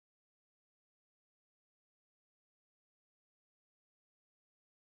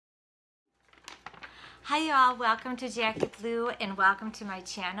Hi y'all, welcome to Jackie Blue and welcome to my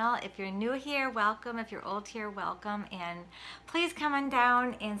channel. If you're new here, welcome. If you're old here, welcome. And please come on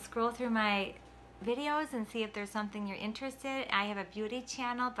down and scroll through my videos and see if there's something you're interested in. I have a beauty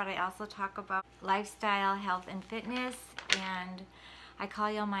channel, but I also talk about lifestyle, health, and fitness. And I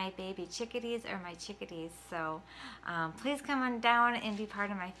call y'all my baby chickadees or my chickadees. So please come on down and be part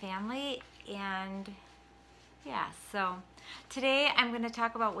of my family. And yeah, so today I'm going to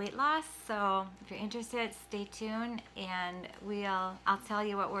talk about weight loss. So if you're interested, stay tuned and I'll tell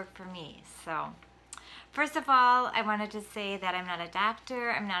you what worked for me. So first of all, I wanted to say that I'm not a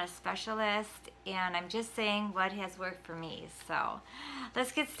doctor, I'm not a specialist, and I'm just saying what has worked for me. So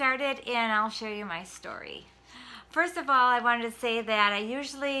let's get started and I'll show you my story. First of all, I wanted to say that I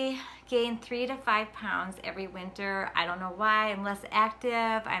usually gain 3 to 5 pounds every winter. I don't know why. I'm less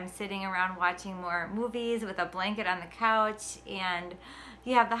active. I'm sitting around watching more movies with a blanket on the couch, and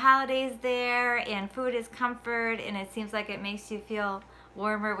you have the holidays there, and food is comfort, and it seems like it makes you feel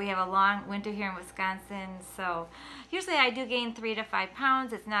warmer. We have a long winter here in Wisconsin, so usually I do gain 3 to 5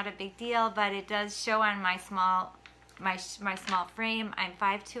 pounds. It's not a big deal, but it does show on my small frame. I'm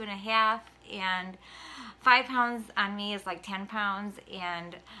 5'2½", and 5 pounds on me is like 10 pounds,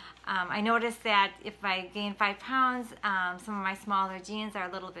 and I noticed that if I gain 5 pounds, some of my smaller jeans are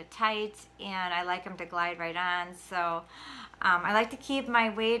a little bit tight, and I like them to glide right on. So I like to keep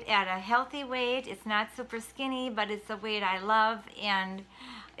my weight at a healthy weight. It's not super skinny, but it's a weight I love, and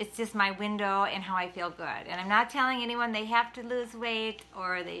it's just my window and how I feel good. And I'm not telling anyone they have to lose weight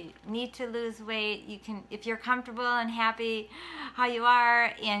or they need to lose weight. You can, if you're comfortable and happy how you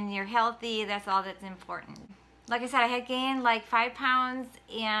are and you're healthy, that's all that's important. Like I said, I had gained like 5 pounds,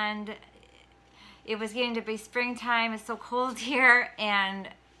 and it was getting to be springtime. It's so cold here, and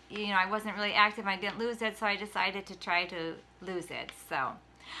you know, I wasn't really active. I didn't lose it, so I decided to try to lose it. So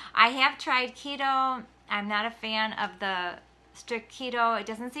I have tried keto. I'm not a fan of the strict keto. It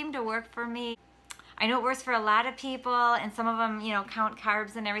doesn't seem to work for me. I know it works for a lot of people, and some of them, you know, count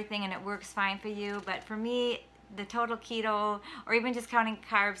carbs and everything, and it works fine for you. But for me, the total keto, or even just counting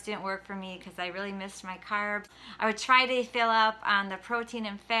carbs, didn't work for me because I really missed my carbs. I would try to fill up on the protein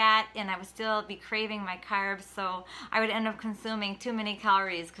and fat, and I would still be craving my carbs, so I would end up consuming too many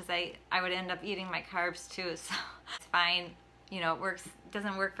calories because I would end up eating my carbs too. So it's fine. You know, it works. It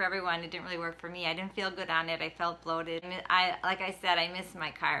doesn't work for everyone. It didn't really work for me. I didn't feel good on it. I felt bloated. Like I said, I missed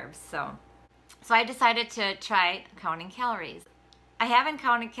my carbs. So I decided to try counting calories. I haven't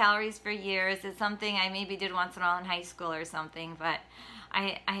counted calories for years. It's something I maybe did once in a while in high school or something, but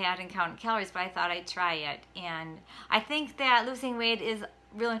I hadn't counted calories, but I thought I'd try it. And I think that losing weight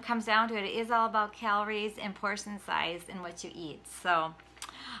really comes down to it. It is all about calories and portion size and what you eat. So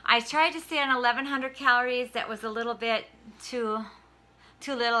I tried to stay on 1,100 calories. That was a little bit too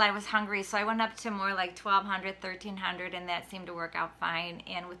little. I was hungry, so I went up to more like 1,200, 1,300, and that seemed to work out fine.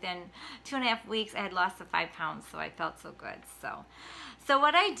 And within 2.5 weeks, I had lost the 5 pounds, so I felt so good. So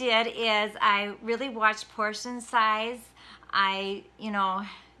what I did is I really watched portion size. I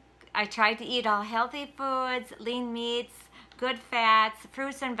tried to eat all healthy foods, lean meats, good fats,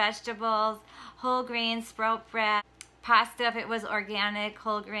 fruits and vegetables, whole grains, sprout bread, pasta if it was organic,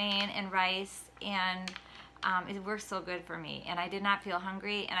 whole grain, and rice, and it worked so good for me, and I did not feel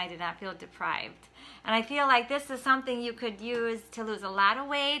hungry, and I did not feel deprived. And I feel like this is something you could use to lose a lot of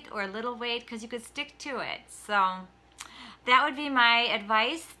weight or a little weight, because you could stick to it. So that would be my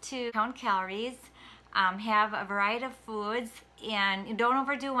advice: to count calories, have a variety of foods, and don't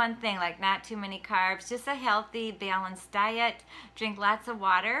overdo one thing, like not too many carbs, just a healthy, balanced diet. Drink lots of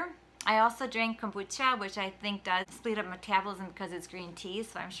water. I also drink kombucha, which I think does speed up metabolism because it's green tea,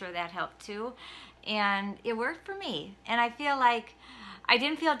 so I'm sure that helped too. And it worked for me. And I feel like I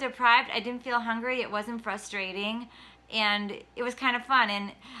didn't feel deprived. I didn't feel hungry. It wasn't frustrating. And it was kind of fun.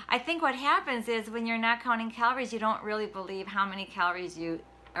 And I think what happens is when you're not counting calories, you don't really believe how many calories you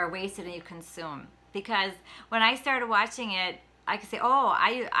are wasted and you consume. Because when I started watching it, I could say, oh,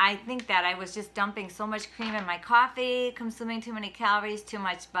 I think that I was just dumping so much cream in my coffee, consuming too many calories, too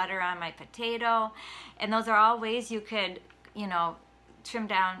much butter on my potato. And those are all ways you could, you know,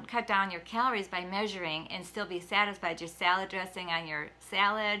 cut down your calories by measuring and still be satisfied. Your salad dressing on your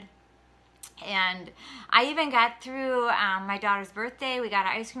salad. And I even got through my daughter's birthday. We got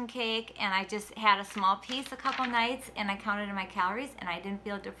an ice cream cake, and I just had a small piece a couple nights, and I counted in my calories, and I didn't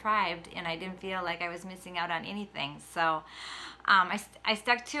feel deprived, and I didn't feel like I was missing out on anything. So I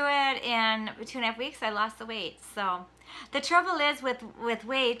stuck to it, and 2.5 weeks I lost the weight. So the trouble is with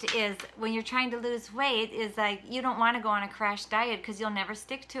weight is when you're trying to lose weight is like you don't want to go on a crash diet because you'll never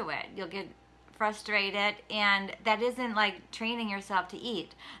stick to it. You'll get frustrated, and that isn't like training yourself to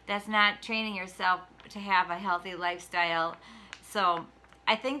eat. That's not training yourself to have a healthy lifestyle. So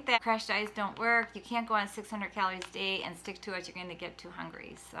I think that crash diets don't work. You can't go on 600 calories a day and stick to it. You're going to get too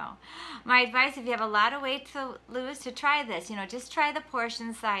hungry. So my advice, if you have a lot of weight to lose, to try this. You know, just try the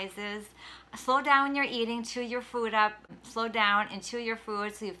portion sizes. Slow down when you're eating. Chew your food up. Slow down and chew your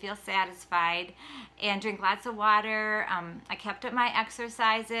food so you feel satisfied. And drink lots of water. I kept up my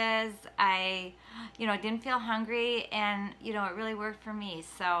exercises. I, didn't feel hungry, and, it really worked for me.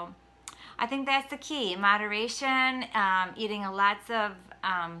 So I think that's the key. Moderation, eating lots of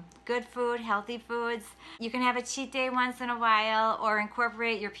good food, healthy foods. You can have a cheat day once in a while, or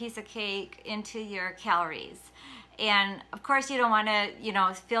incorporate your piece of cake into your calories. And of course you don't want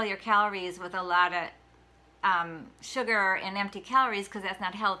to, fill your calories with a lot of sugar and empty calories, because that's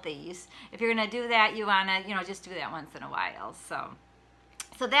not healthy. If you're going to do that, you want to, just do that once in a while.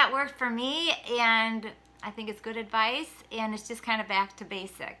 So that worked for me, and I think it's good advice, and it's just kind of back to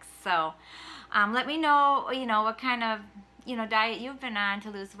basics. So let me know, what kind of, diet you've been on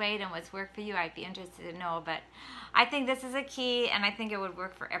to lose weight and what's worked for you. I'd be interested to know, but I think this is a key, and I think it would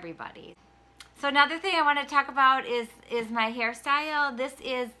work for everybody. So another thing I want to talk about is my hairstyle. This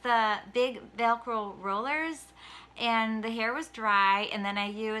is the big Velcro rollers, and the hair was dry, and then I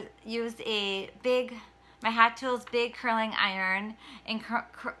used my Hot Tools big curling iron, and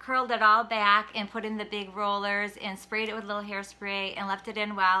curled it all back and put in the big rollers and sprayed it with a little hairspray and left it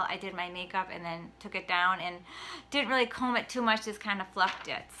in while I did my makeup, and then took it down and didn't really comb it too much, just kind of fluffed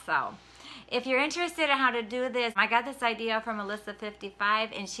it. So if you're interested in how to do this, I got this idea from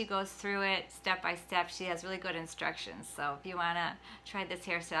Alyssa55, and she goes through it step by step. She has really good instructions. So if you want to try this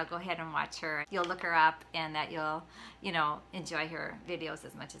hairstyle, go ahead and watch her. You'll look her up, and that you'll, enjoy her videos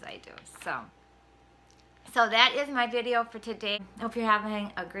as much as I do. So that is my video for today. Hope you're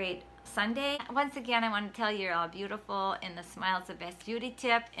having a great Sunday. Once again, I want to tell you you're all beautiful, and the smile is the best beauty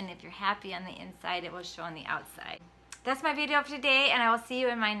tip, and if you're happy on the inside, it will show on the outside. That's my video for today, and I will see you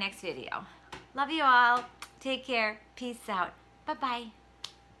in my next video. Love you all. Take care. Peace out. Bye-bye.